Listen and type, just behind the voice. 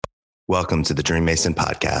Welcome to the Dream Mason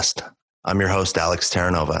podcast. I'm your host, Alex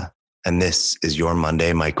Terranova, and this is your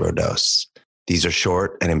Monday Microdose. These are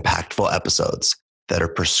short and impactful episodes that are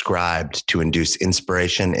prescribed to induce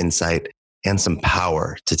inspiration, insight, and some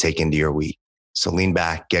power to take into your week. So lean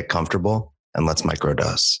back, get comfortable, and let's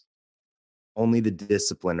microdose. Only the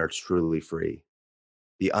disciplined are truly free.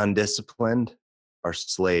 The undisciplined are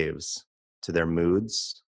slaves to their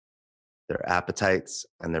moods, their appetites,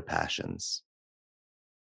 and their passions.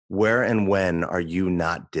 Where and when are you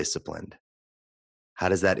not disciplined? How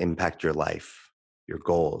does that impact your life, your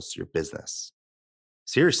goals, your business?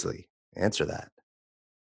 Seriously, answer that.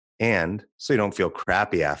 And so you don't feel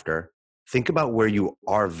crappy after, think about where you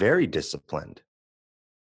are very disciplined.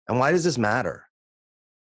 And why does this matter?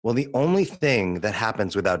 Well, the only thing that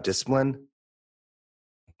happens without discipline,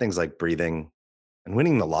 things like breathing and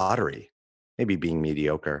winning the lottery, maybe being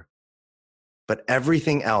mediocre. But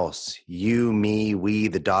everything else, you, me, we,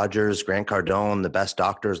 the Dodgers, Grant Cardone, the best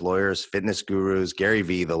doctors, lawyers, fitness gurus, Gary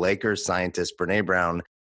Vee, the Lakers, scientists, Brene Brown,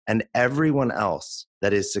 and everyone else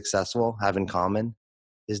that is successful have in common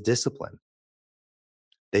is discipline.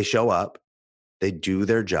 They show up, they do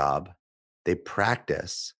their job, they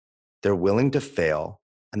practice, they're willing to fail,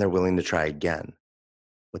 and they're willing to try again.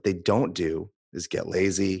 What they don't do is get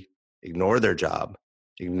lazy, ignore their job,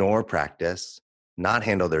 ignore practice, not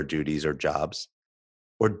handle their duties or jobs,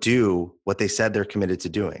 or do what they said they're committed to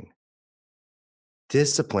doing.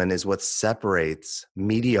 Discipline is what separates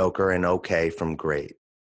mediocre and okay from great.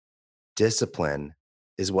 Discipline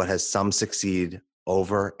is what has some succeed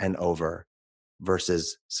over and over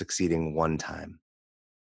versus succeeding one time.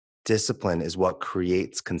 Discipline is what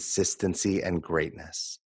creates consistency and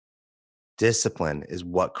greatness. Discipline is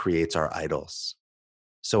what creates our idols.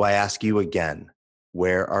 So I ask you again,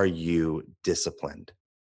 where are you disciplined?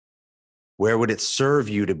 Where would it serve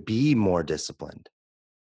you to be more disciplined?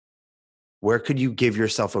 Where could you give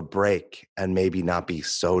yourself a break and maybe not be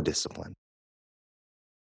so disciplined?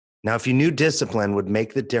 Now, if you knew discipline would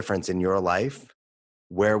make the difference in your life,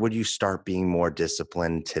 where would you start being more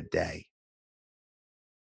disciplined today?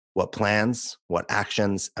 What plans, what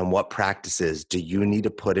actions, and what practices do you need to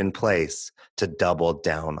put in place to double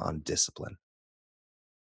down on discipline?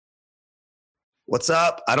 What's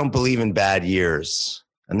up? I don't believe in bad years,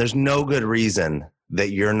 and there's no good reason that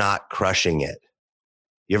you're not crushing it.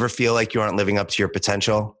 You ever feel like you aren't living up to your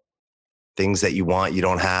potential? Things that you want, you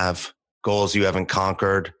don't have, goals you haven't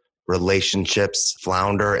conquered, relationships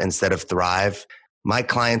flounder instead of thrive. My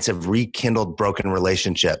clients have rekindled broken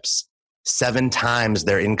relationships, 7 times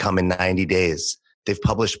their income in 90 days. They've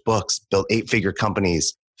published books, built 8-figure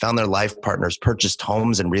companies, found their life partners, purchased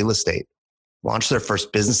homes and real estate, launched their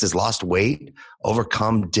first businesses, lost weight,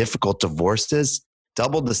 overcome difficult divorces,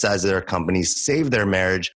 doubled the size of their companies, saved their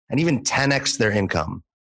marriage, and even 10x their income.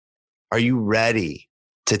 Are you ready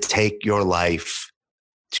to take your life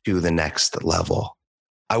to the next level?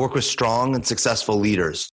 I work with strong and successful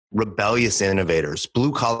leaders, rebellious innovators,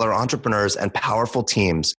 blue-collar entrepreneurs, and powerful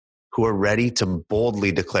teams who are ready to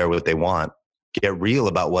boldly declare what they want, get real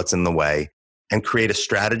about what's in the way, and create a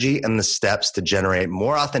strategy and the steps to generate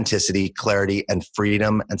more authenticity, clarity, and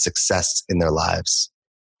freedom and success in their lives.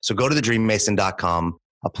 So go to thedreammason.com,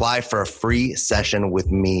 apply for a free session with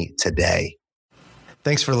me today.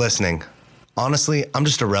 Thanks for listening. Honestly, I'm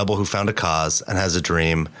just a rebel who found a cause and has a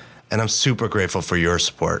dream, and I'm super grateful for your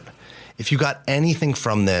support. If you got anything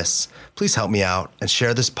from this, please help me out and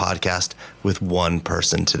share this podcast with one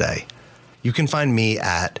person today. You can find me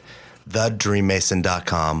at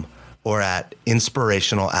thedreammason.com or at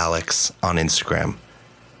Inspirational Alex on Instagram.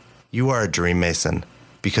 You are a dream mason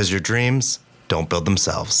because your dreams don't build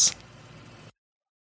themselves.